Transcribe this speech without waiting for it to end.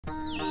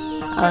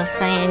Oh,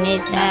 so you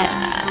need that?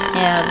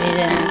 Yeah, I'll be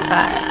there in 5.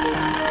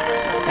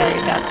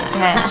 Better got the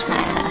cash,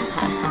 man.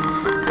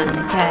 I'm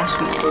the cash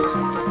man.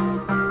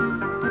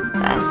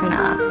 That's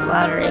enough,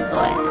 lottery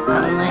boy.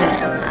 I'm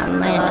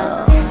winning.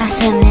 I'm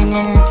swimming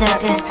in the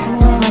darkness.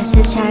 The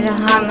voices try to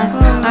harm us.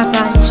 Our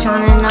bodies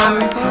shone in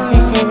armor. They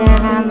say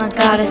that I'm a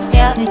goddess.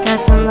 We got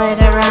some light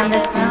around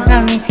us.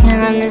 Normies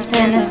can't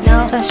understand us.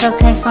 Special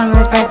K for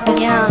my breakfast.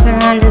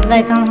 Surrounded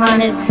like I'm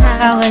haunted.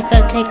 I wake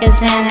up, take a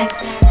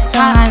Xanax, so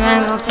my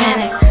mind won't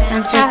panic.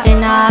 I'm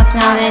drifting off,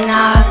 nodding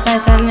off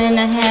like I'm in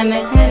a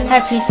hammock.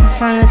 High priestess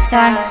from the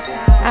sky,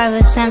 I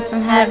was sent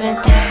from heaven.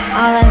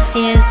 All I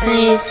see is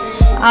 3s,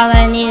 all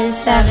I need is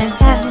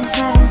 7s.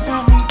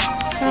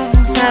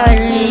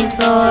 Lottery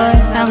boy,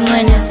 I'm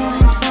winning.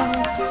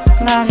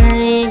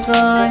 Lottery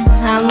boy,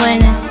 I'm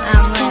winning.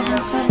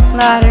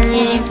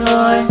 Lottery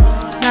boy,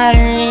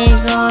 lottery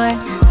boy,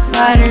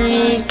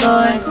 lottery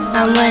boy,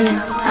 I'm winning.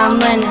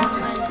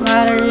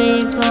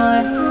 Lottery boy,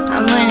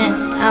 I'm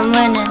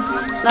winning.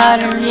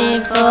 Lottery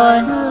boy.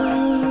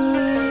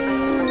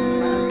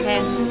 Okay.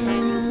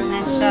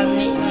 Nice job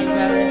meeting you,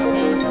 brother.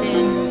 See you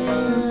soon.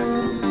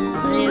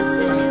 Real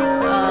soon.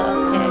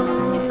 Oh, okay.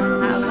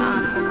 How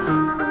long?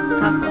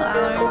 Couple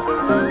hours?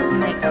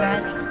 Makes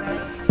sense.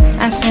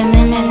 I'm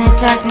swimming in the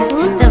darkness.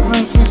 The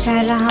voices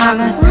try to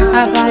harm us.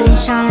 Our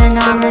bodies shone in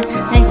armor.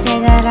 They say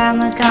that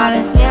I'm a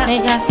goddess. We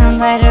got some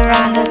light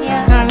around us.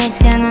 Normies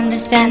can't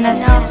understand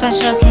us.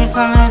 Special K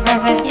for my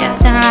breakfast.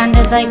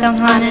 Surrounded like I'm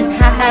haunted.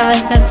 I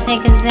wake up,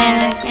 take a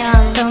Xanax,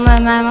 so my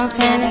mind won't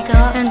panic.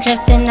 I'm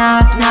drifting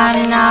off,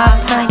 nodding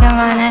off like I'm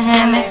on a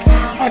hammock.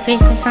 High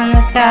priestess from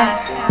the sky,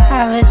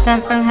 I was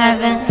sent from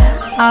heaven.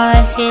 All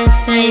I see is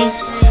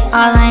 3s,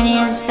 all I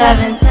need is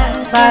 7s.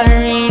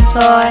 Lottery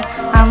boy,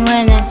 I'm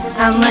winning.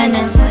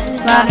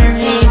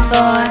 Lottery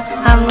boy,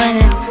 I'm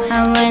winning.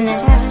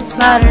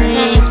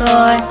 Lottery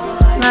boy,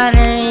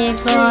 lottery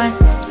boy,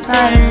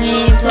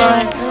 lottery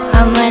boy,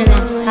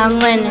 I'm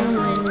winning.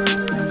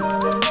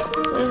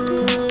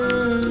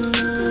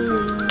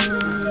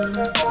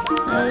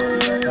 Ooh.